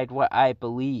decide what I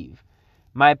believe.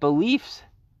 My beliefs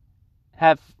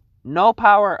have no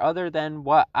power other than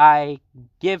what I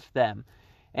give them.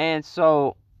 And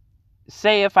so,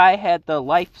 say if I had the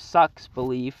life sucks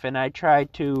belief and I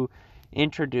tried to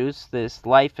introduce this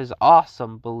life is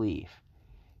awesome belief,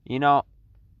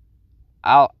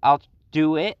 I'll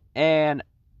do it and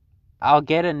I'll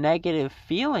get a negative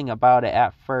feeling about it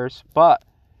at first, but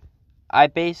I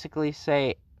basically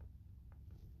say,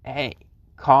 hey,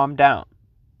 calm down.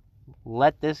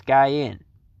 Let this guy in.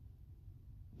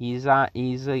 He's a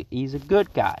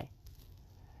good guy.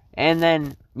 And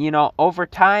then, over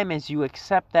time as you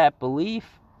accept that belief,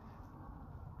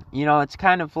 it's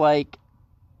kind of like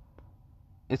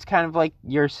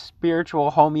your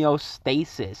spiritual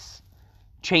homeostasis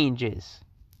changes.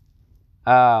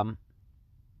 As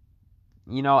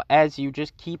you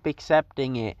just keep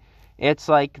accepting it, it's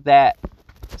like that.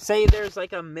 Say there's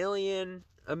like a million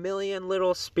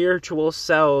little spiritual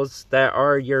cells that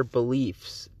are your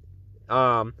beliefs.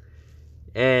 And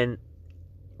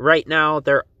right now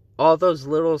all those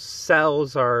little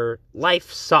cells are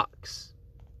life sucks.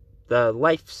 The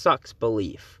life sucks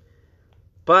belief.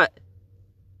 But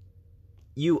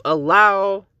you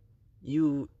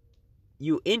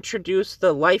introduce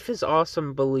the life is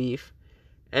awesome belief,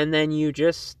 and then you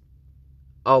just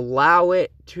allow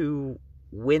it to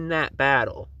win that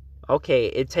battle. Okay,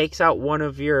 it takes out one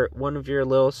of your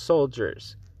little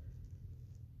soldiers.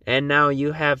 And now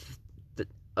you have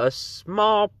a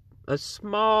small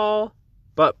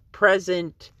but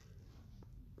present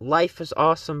life is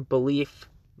awesome belief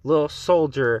little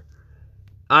soldier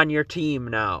on your team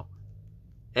now.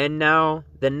 And now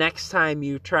the next time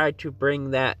you try to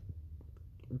bring that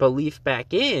belief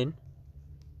back in,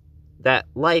 that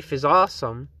life is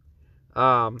awesome,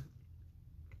 one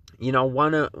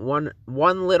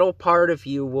little part of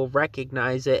you will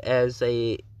recognize it as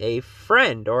a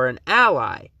friend or an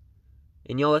ally,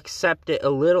 and you'll accept it a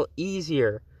little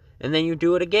easier. And then you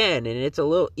do it again, and it's a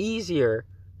little easier,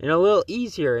 and a little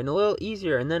easier, and a little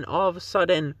easier, and then all of a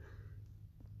sudden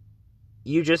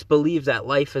you just believe that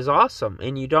life is awesome,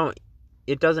 and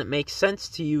it doesn't make sense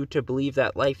to you to believe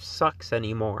that life sucks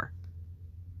anymore.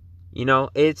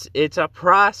 It's a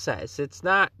process. It's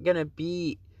not gonna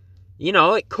be,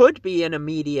 it could be an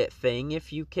immediate thing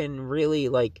if you can really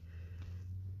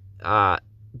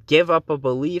give up a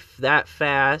belief that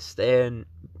fast and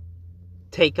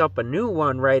take up a new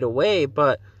one right away.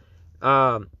 But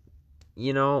most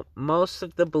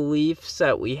of the beliefs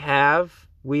that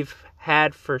we've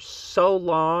had for so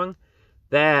long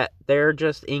that they're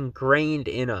just ingrained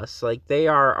in us. Like, they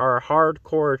are our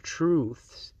hardcore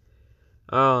truths.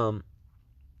 But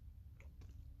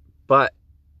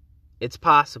it's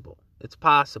possible. It's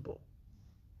possible.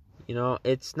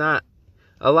 It's not.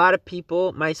 A lot of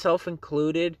people, myself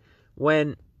included,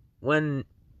 when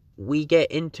we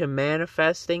get into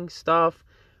manifesting stuff,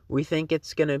 we think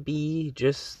it's going to be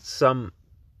just some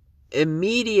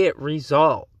immediate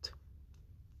result.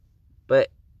 But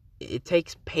it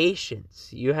takes patience.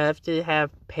 You have to have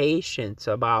patience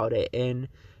about it and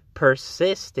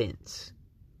persistence.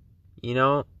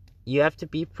 You have to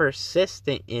be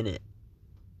persistent in it.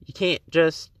 You can't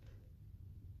just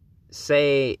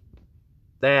say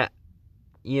that,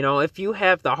 if you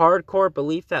have the hardcore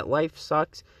belief that life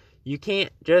sucks, you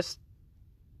can't just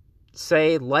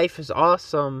say life is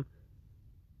awesome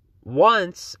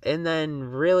once and then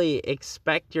really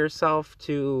expect yourself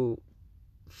to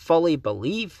fully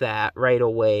believe that right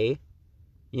away.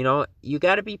 You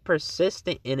got to be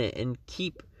persistent in it and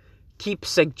keep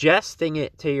suggesting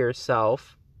it to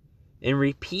yourself and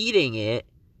repeating it,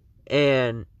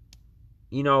 and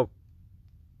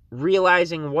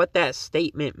realizing what that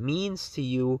statement means to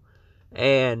you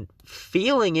and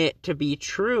feeling it to be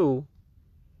true.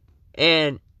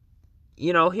 And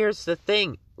here's the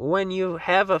thing: when you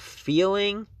have a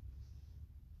feeling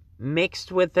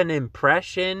mixed with an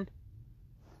impression,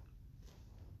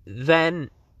 then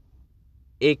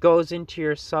it goes into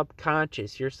your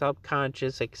subconscious. Your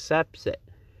subconscious accepts it.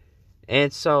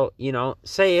 And so,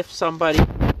 say if somebody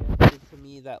suggested to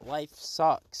me that life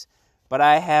sucks, but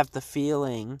I have the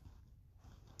feeling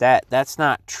that that's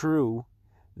not true,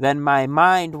 then my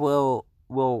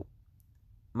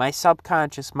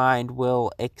subconscious mind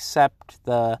will accept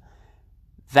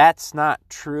that's not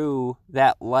true,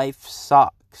 that life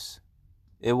sucks.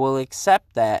 It will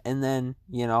accept that, and then,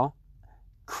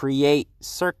 create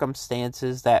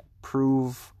circumstances that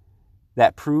prove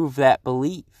that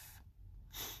belief.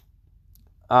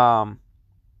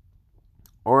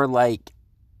 or like,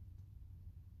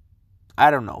 I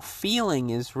don't know, feeling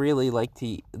is really like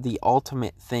the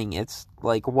ultimate thing. It's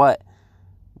like what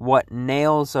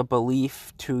nails a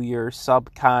belief to your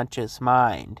subconscious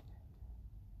mind.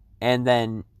 And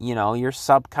then, your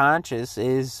subconscious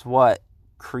is what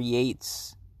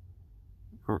creates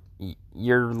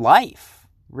your life,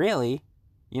 really.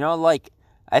 Like,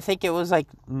 I think it was like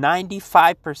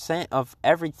 95% of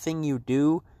everything you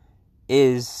do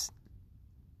is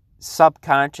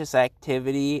subconscious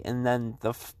activity, and then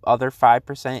the other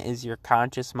 5% is your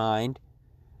conscious mind.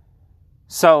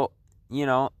 So,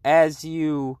 as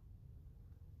you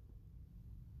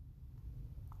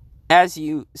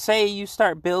say, you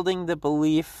start building the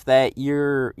belief that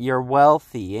you're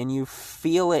wealthy and you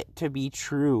feel it to be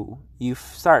true. You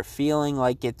start feeling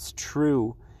like it's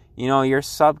true. Your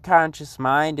subconscious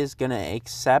mind is going to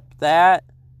accept that.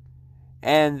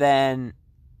 And then,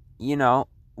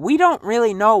 we don't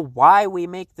really know why we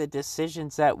make the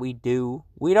decisions that we do.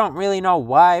 We don't really know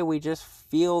why we just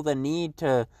feel the need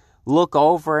to look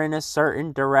over in a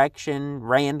certain direction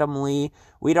randomly.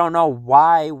 We don't know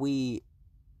why we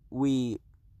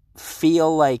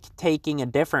feel like taking a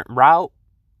different route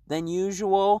than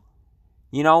usual.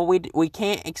 We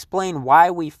can't explain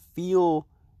why we feel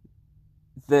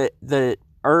the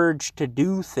urge to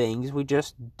do things. We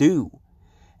just do.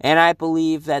 And I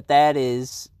believe that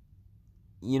is,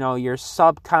 your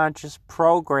subconscious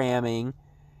programming.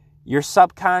 Your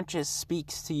subconscious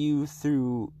speaks to you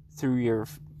through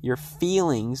your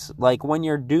feelings, like when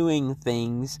you're doing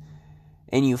things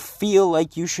and you feel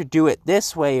like you should do it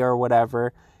this way or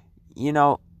whatever.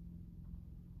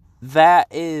 That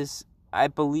is, I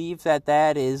believe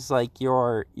that is like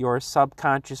your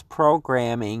subconscious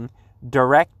programming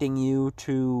directing you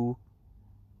to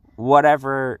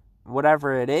whatever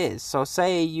it is. So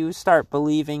say you start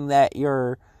believing that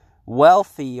you're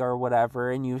wealthy or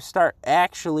whatever, and you start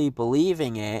actually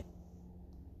believing it,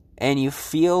 and you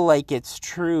feel like it's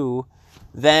true,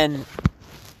 then,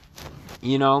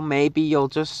 maybe you'll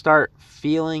just start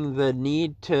feeling the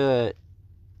need to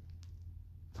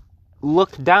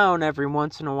look down every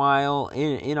once in a while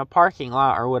in a parking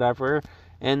lot or whatever,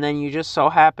 and then you just so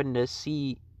happen to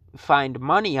find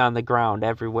money on the ground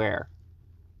everywhere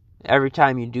every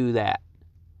time you do that.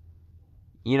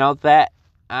 That,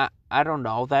 I don't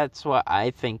know, that's what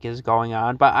I think is going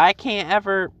on, but I can't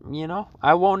ever,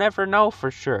 I won't ever know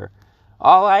for sure.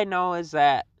 All I know is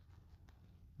that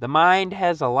the mind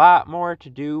has a lot more to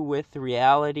do with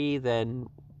reality than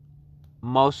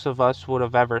most of us would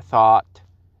have ever thought.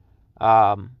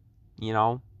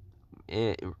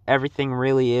 Everything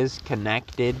really is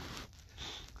connected.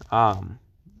 Yeah,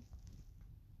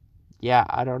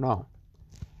 I don't know.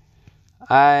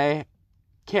 I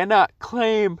cannot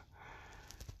claim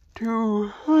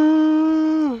to...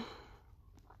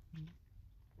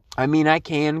 I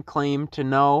can claim to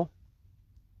know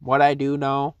what I do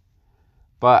know,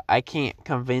 but I can't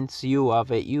convince you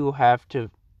of it. You have to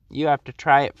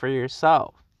try it for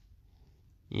yourself.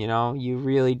 You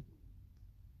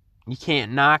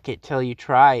can't knock it till you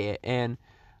try it. And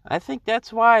I think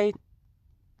that's why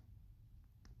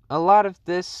a lot of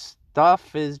this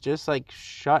stuff is just like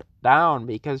shut down,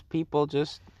 because people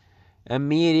just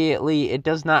immediately, it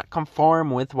does not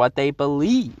conform with what they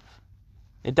believe.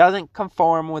 It doesn't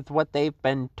conform with what they've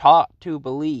been taught to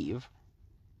believe.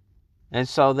 And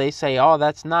so they say, oh,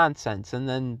 that's nonsense. And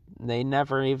then they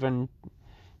never even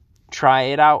try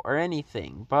it out or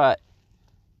anything. But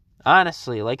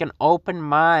honestly, like, an open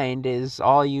mind is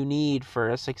all you need for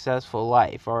a successful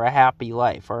life, or a happy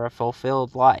life, or a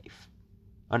fulfilled life.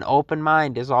 An open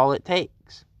mind is all it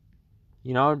takes.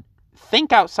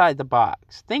 Think outside the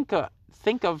box. Think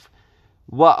of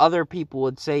what other people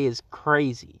would say is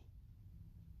crazy.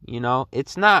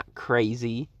 It's not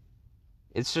crazy.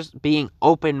 It's just being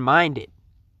open-minded.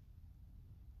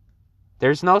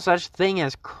 There's no such thing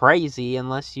as crazy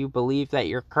unless you believe that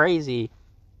you're crazy.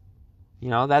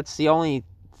 That's the only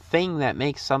thing that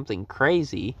makes something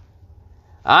crazy.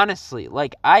 Honestly,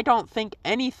 like, I don't think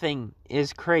anything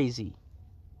is crazy.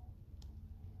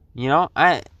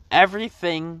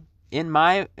 Everything in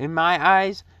my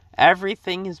eyes,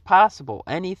 everything is possible.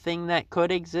 Anything that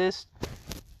could exist,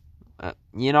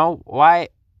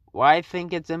 why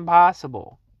think it's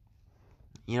impossible?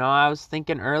 I was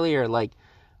thinking earlier, like,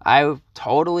 I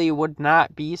totally would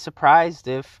not be surprised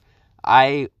if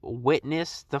I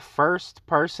witnessed the first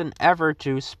person ever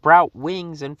to sprout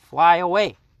wings and fly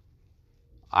away.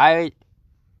 I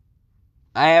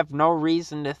have no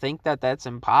reason to think that that's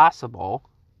impossible.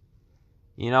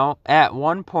 At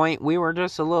one point we were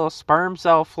just a little sperm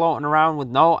cell floating around with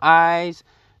no eyes,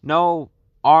 no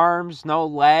arms, no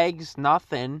legs,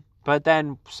 nothing. But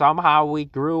then somehow we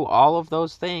grew all of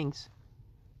those things.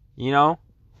 You know?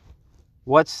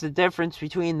 What's the difference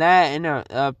between that and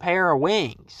a pair of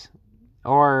wings?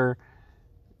 Or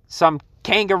some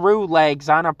kangaroo legs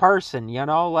on a person, you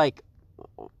know? Like,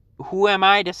 who am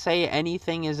I to say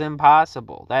anything is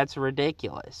impossible? That's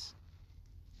ridiculous.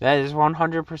 That is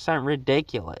 100%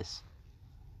 ridiculous.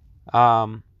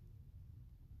 And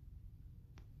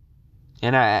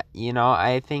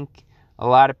I think a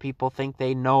lot of people think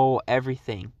they know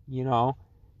everything, you know?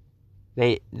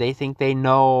 They think they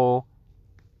know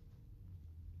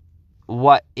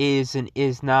what is and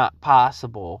is not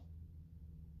possible.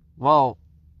 Well,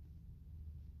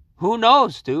 who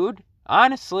knows, dude?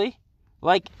 Honestly.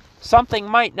 Like, something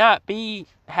might not be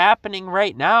happening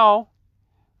right now,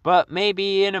 but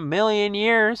maybe in a million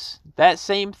years, that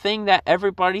same thing that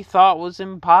everybody thought was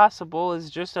impossible is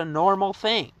just a normal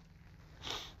thing.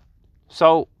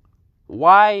 So,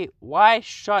 why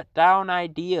shut down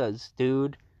ideas,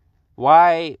 dude?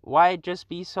 Why just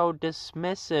be so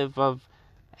dismissive of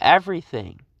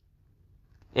everything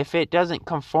if it doesn't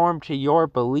conform to your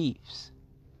beliefs?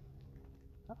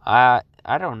 I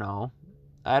don't know.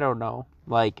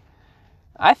 Like,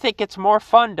 I think it's more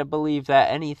fun to believe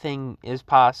that anything is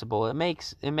possible. It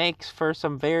makes for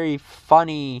some very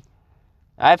funny.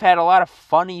 I've had a lot of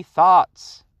funny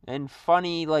thoughts and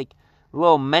funny, like,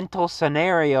 little mental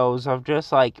scenarios of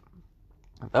just, like,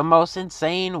 the most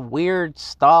insane, weird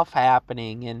stuff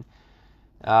happening. And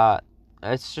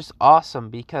it's just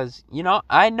awesome because,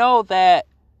 I know that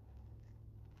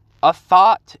a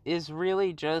thought is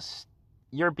really just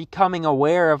you're becoming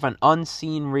aware of an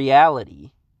unseen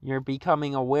reality. You're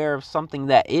becoming aware of something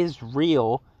that is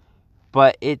real,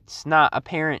 but it's not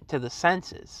apparent to the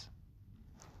senses.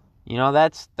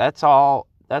 That's all.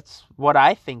 That's what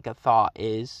I think a thought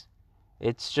is.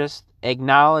 It's just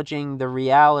acknowledging the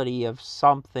reality of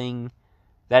something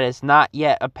that is not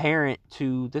yet apparent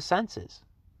to the senses.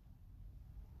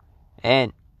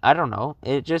 And I don't know,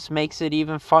 it just makes it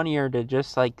even funnier to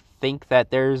just, like, think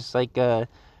that there's, like, a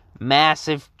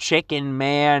massive chicken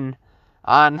man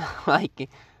on, like,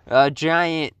 a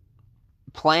giant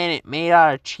planet made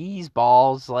out of cheese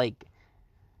balls. Like,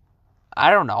 I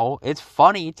don't know, it's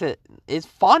fun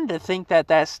to think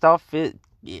that stuff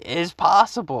is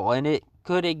possible and it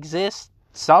could exist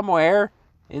somewhere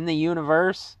in the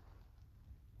universe.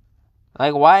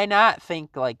 Like, why not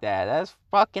think like that? That's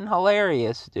fucking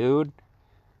hilarious, dude.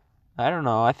 I don't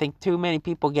know. I think too many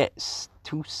people get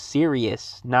too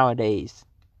serious nowadays.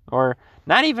 Or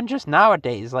not even just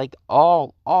nowadays, like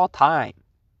all time.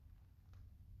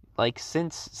 Like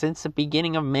since the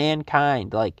beginning of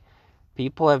mankind, like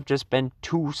people have just been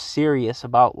too serious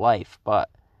about life. But,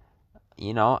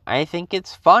 I think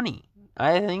it's funny.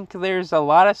 I think there's a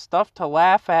lot of stuff to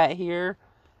laugh at here.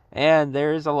 And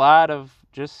there's a lot of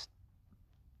just,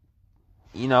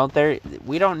 we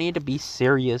don't need to be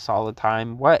serious all the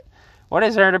time. What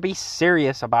is there to be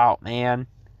serious about, man?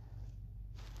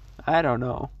 I don't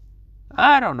know.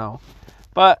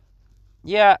 But,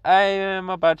 yeah, I am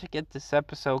about to get this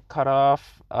episode cut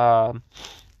off.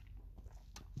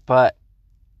 But,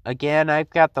 again, I've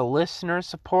got the listener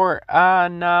support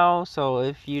on now. So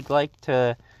if you'd like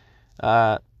to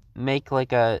make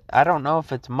like I don't know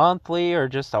if it's monthly or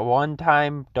just a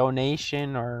one-time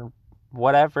donation or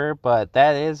whatever, but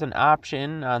that is an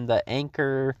option on the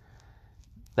Anchor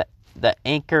the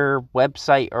Anchor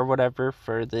website or whatever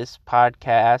for this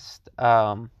podcast.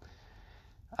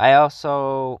 I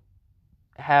also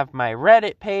have my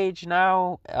Reddit page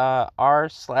now,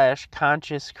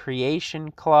 r/Conscious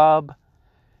Creation Club.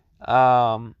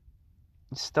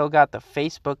 Still got the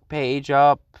Facebook page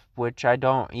up, which I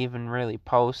don't even really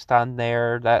post on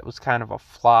there. That was kind of a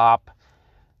flop.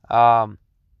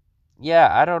 Yeah,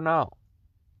 I don't know.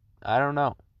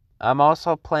 I'm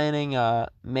also planning,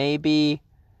 maybe,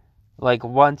 like,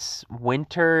 once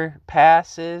winter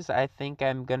passes, I think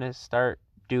I'm gonna start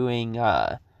doing,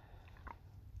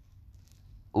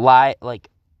 like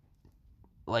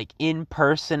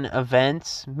in-person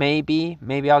events, maybe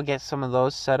I'll get some of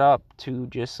those set up to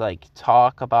just, like,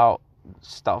 talk about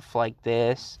stuff like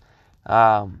this,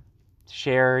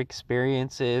 share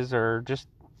experiences, or just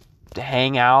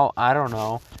hang out, I don't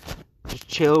know, just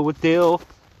chill with Dill.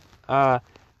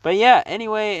 But yeah,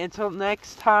 anyway, until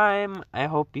next time, I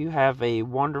hope you have a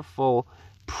wonderful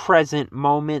present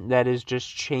moment that is just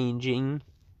changing.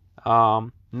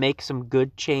 Make some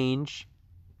good change.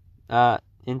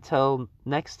 Until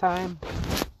next time,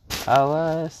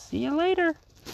 I'll see you later.